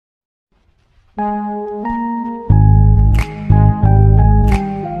Can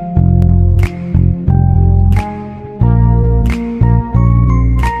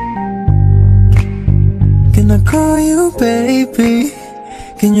I call you baby?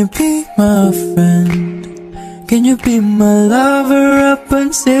 Can you be my friend? Can you be my lover up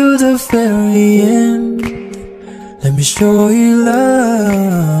until the very end? Let me show you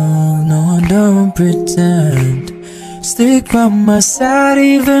love, no I don't pretend. Stick by my side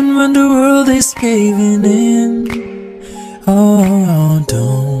even when the world is caving in. Oh,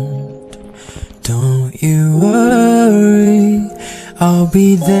 don't you worry, I'll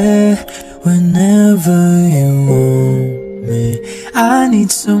be there whenever you want me. I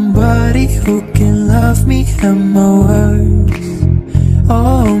need somebody who can love me at my worst.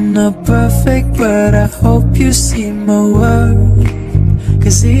 Oh, I'm not perfect, but I hope you see my worth.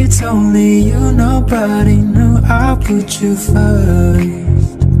 Cause it's only you, nobody knew I put you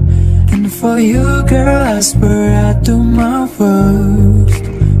first. And for you, girl, I swear I do my worst.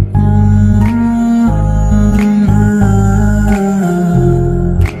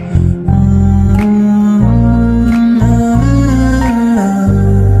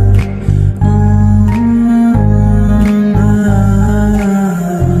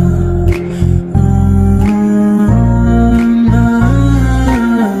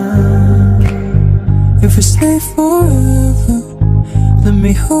 If we stay forever, let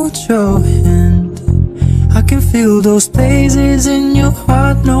me hold your hand. I can feel those places in your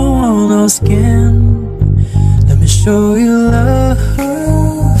heart no one else can. Let me show you love,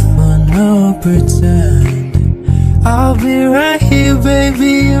 but no pretend. I'll be right here,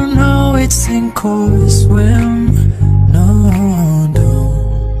 baby, you know it's sink or swim. No,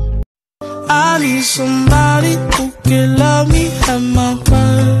 don't. I need somebody who can love me at my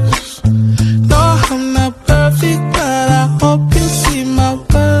worst. No, I'm not perfect, but I hope you see my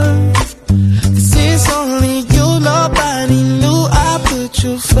worth. Cause it's only you, nobody knew I put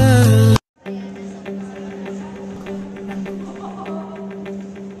you first.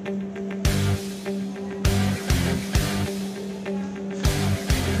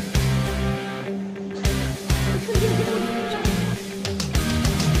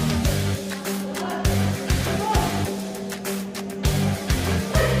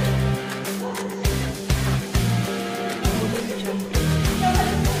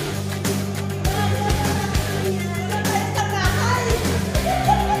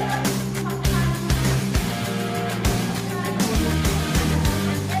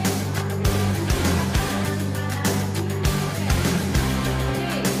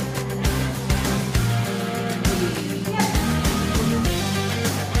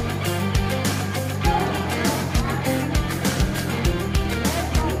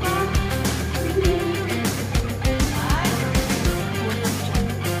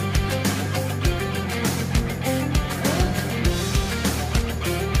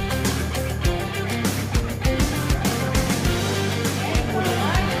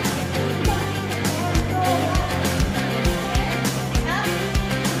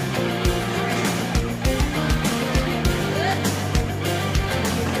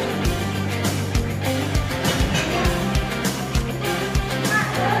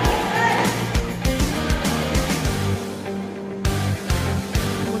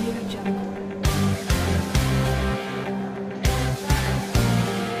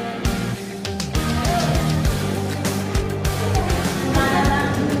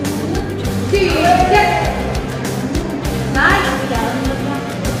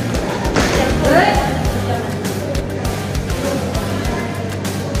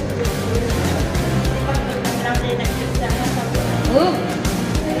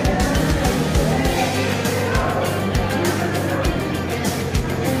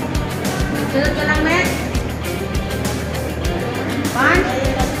 Jalan-jalan,